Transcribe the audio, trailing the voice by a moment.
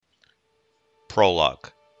Prologue.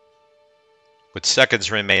 With seconds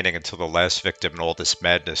remaining until the last victim in all this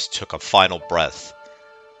madness took a final breath,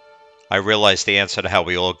 I realized the answer to how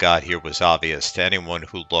we all got here was obvious to anyone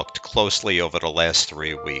who looked closely over the last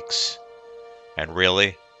 3 weeks. And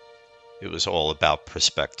really, it was all about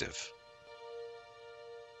perspective.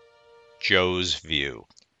 Joe's View.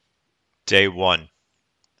 Day 1,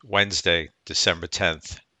 Wednesday, December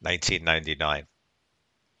 10th, 1999.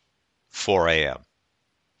 4 a.m.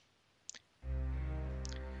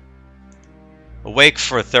 Awake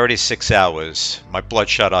for 36 hours, my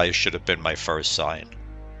bloodshot eyes should have been my first sign.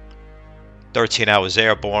 13 hours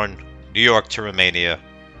airborne, New York to Romania,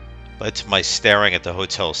 led to my staring at the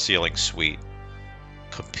hotel ceiling suite,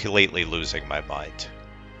 completely losing my mind.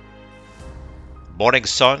 Morning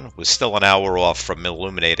sun was still an hour off from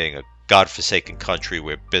illuminating a godforsaken country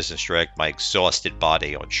where business dragged my exhausted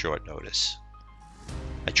body on short notice.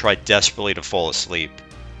 I tried desperately to fall asleep,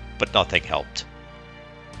 but nothing helped.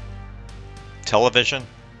 Television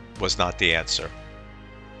was not the answer.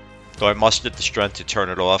 Though I mustered the strength to turn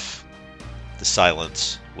it off, the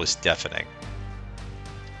silence was deafening.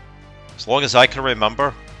 As long as I can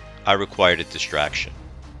remember, I required a distraction.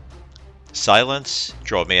 The silence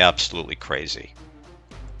drove me absolutely crazy.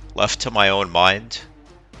 Left to my own mind,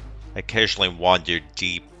 I occasionally wandered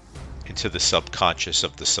deep into the subconscious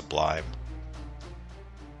of the sublime.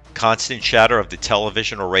 Constant chatter of the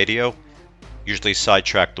television or radio usually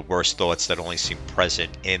sidetracked the worst thoughts that only seem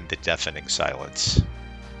present in the deafening silence.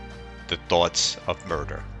 The thoughts of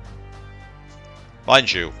murder.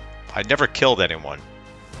 Mind you, I never killed anyone,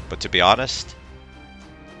 but to be honest,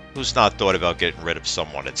 who's not thought about getting rid of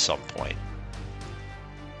someone at some point?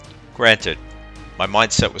 Granted, my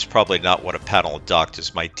mindset was probably not what a panel of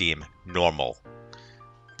doctors might deem normal,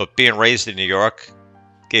 but being raised in New York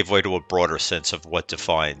gave way to a broader sense of what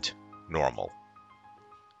defined normal.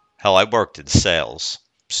 Hell, I worked in sales,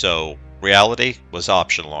 so reality was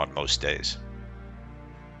optional on most days.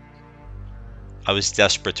 I was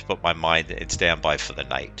desperate to put my mind in standby for the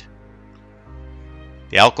night.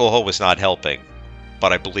 The alcohol was not helping,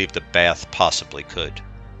 but I believed a bath possibly could.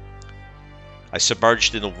 I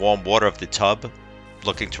submerged in the warm water of the tub,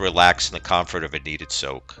 looking to relax in the comfort of a needed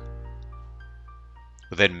soak.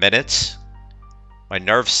 Within minutes, my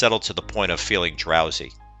nerves settled to the point of feeling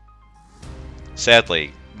drowsy.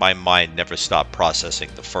 Sadly, my mind never stopped processing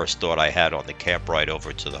the first thought I had on the camp ride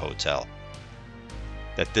over to the hotel.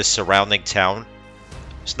 That this surrounding town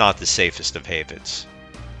was not the safest of havens.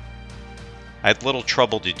 I had little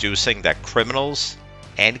trouble deducing that criminals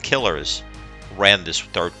and killers ran this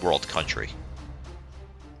third world country.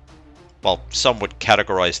 While some would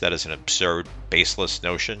categorize that as an absurd, baseless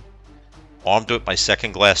notion, armed with my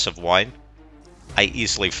second glass of wine, I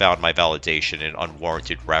easily found my validation in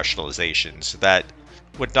unwarranted rationalizations that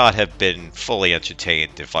would not have been fully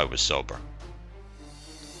entertained if I was sober.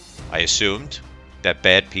 I assumed that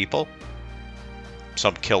bad people,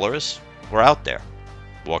 some killers, were out there,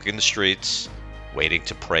 walking the streets, waiting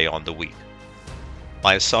to prey on the weak.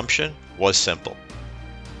 My assumption was simple.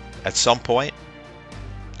 At some point,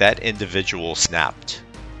 that individual snapped.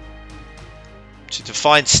 To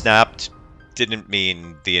define snapped didn't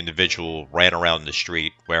mean the individual ran around the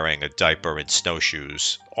street wearing a diaper and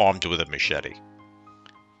snowshoes, armed with a machete.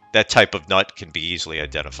 That type of nut can be easily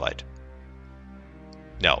identified.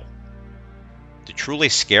 No. The truly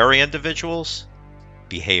scary individuals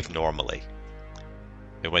behave normally.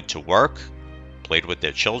 They went to work, played with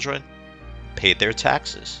their children, paid their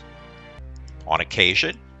taxes. On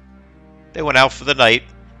occasion, they went out for the night,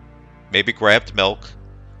 maybe grabbed milk,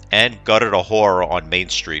 and gutted a whore on Main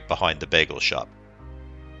Street behind the bagel shop.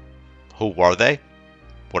 Who were they?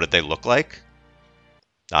 What did they look like?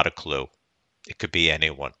 Not a clue. It could be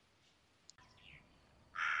anyone.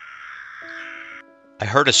 I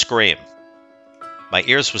heard a scream. My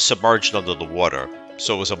ears were submerged under the water,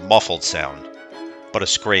 so it was a muffled sound, but a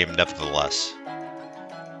scream nevertheless.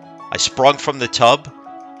 I sprung from the tub,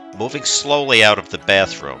 moving slowly out of the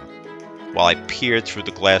bathroom, while I peered through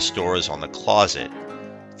the glass doors on the closet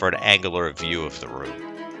for an angular view of the room.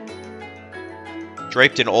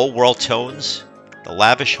 Draped in old-world tones, the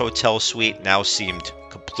lavish hotel suite now seemed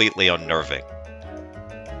completely unnerving.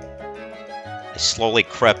 I slowly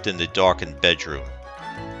crept in the darkened bedroom,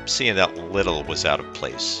 seeing that little was out of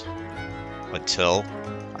place, until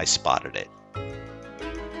I spotted it.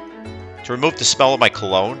 To remove the smell of my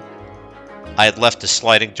cologne, I had left the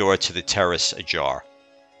sliding door to the terrace ajar.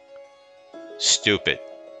 Stupid.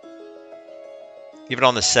 Even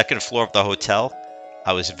on the second floor of the hotel,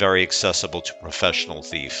 I was very accessible to a professional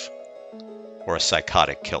thief or a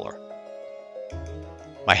psychotic killer.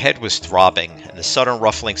 My head was throbbing, and the sudden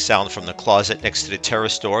ruffling sound from the closet next to the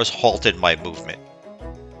terrace doors halted my movement.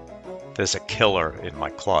 There's a killer in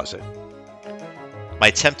my closet. My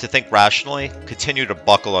attempt to think rationally continued to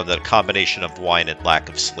buckle under the combination of wine and lack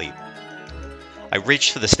of sleep. I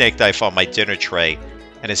reached for the steak knife on my dinner tray,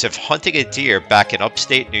 and as if hunting a deer back in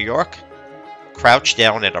upstate New York, crouched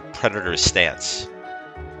down in a predator's stance.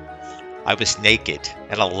 I was naked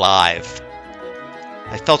and alive.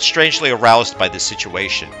 I felt strangely aroused by this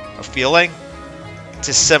situation, a feeling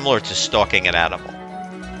dissimilar to stalking an animal.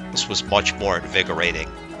 This was much more invigorating.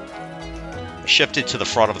 I shifted to the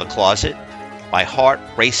front of the closet, my heart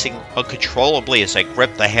racing uncontrollably as I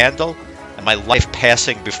gripped the handle, and my life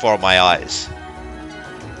passing before my eyes.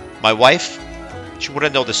 My wife, she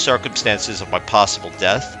wouldn't know the circumstances of my possible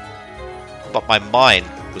death, but my mind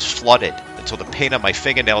was flooded until the pain of my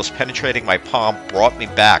fingernails penetrating my palm brought me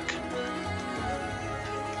back.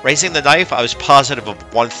 Raising the knife, I was positive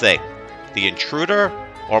of one thing: the intruder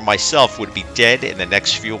or myself would be dead in the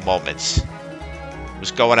next few moments. I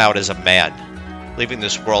was going out as a man, leaving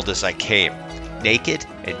this world as I came, naked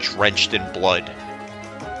and drenched in blood.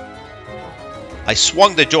 I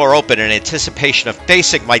swung the door open in anticipation of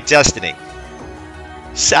facing my destiny,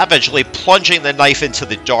 savagely plunging the knife into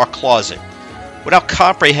the dark closet. Without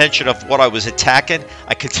comprehension of what I was attacking,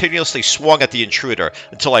 I continuously swung at the intruder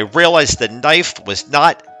until I realized the knife was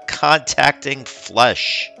not contacting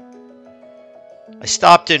flesh. I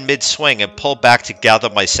stopped in mid-swing and pulled back to gather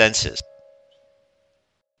my senses.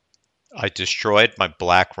 I destroyed my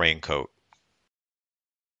black raincoat.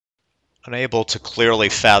 Unable to clearly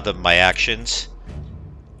fathom my actions,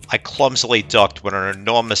 I clumsily ducked when an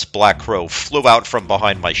enormous black crow flew out from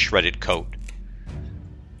behind my shredded coat.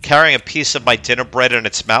 Carrying a piece of my dinner bread in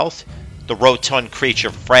its mouth, the rotund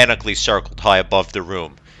creature frantically circled high above the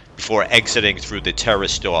room before exiting through the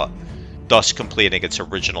terrace door, thus completing its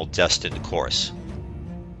original destined course.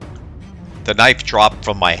 The knife dropped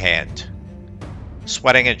from my hand.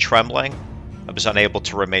 Sweating and trembling, I was unable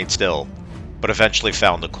to remain still, but eventually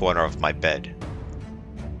found the corner of my bed.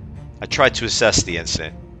 I tried to assess the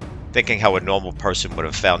incident, thinking how a normal person would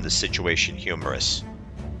have found the situation humorous.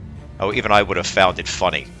 How even I would have found it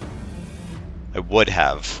funny. I would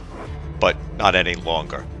have, but not any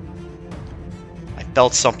longer. I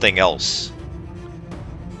felt something else.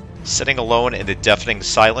 Sitting alone in the deafening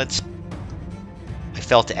silence, I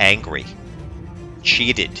felt angry,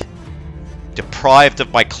 cheated, deprived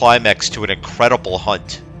of my climax to an incredible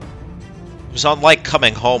hunt. It was unlike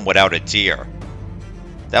coming home without a deer.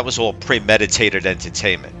 That was all premeditated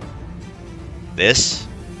entertainment. This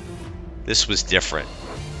was different.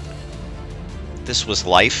 This was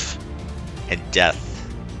life and death.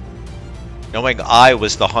 Knowing I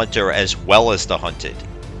was the hunter as well as the hunted.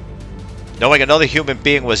 Knowing another human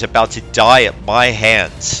being was about to die at my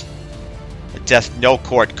hands. A death no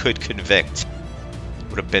court could convict. It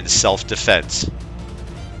would have been self-defense.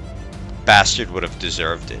 Bastard would have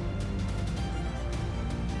deserved it.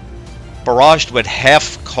 Barraged with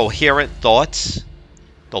half-coherent thoughts,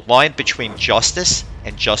 the line between justice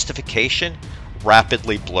and justification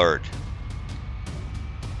rapidly blurred.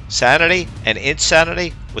 Sanity and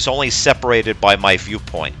insanity was only separated by my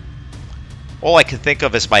viewpoint. All I could think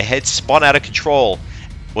of as my head spun out of control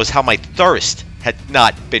was how my thirst had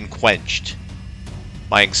not been quenched.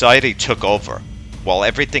 My anxiety took over, while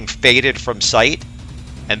everything faded from sight,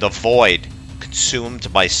 and the void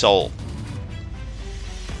consumed my soul.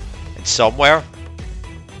 And somewhere,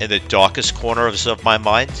 in the darkest corners of my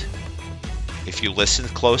mind, if you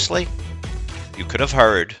listened closely, you could have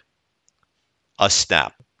heard a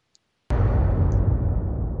snap.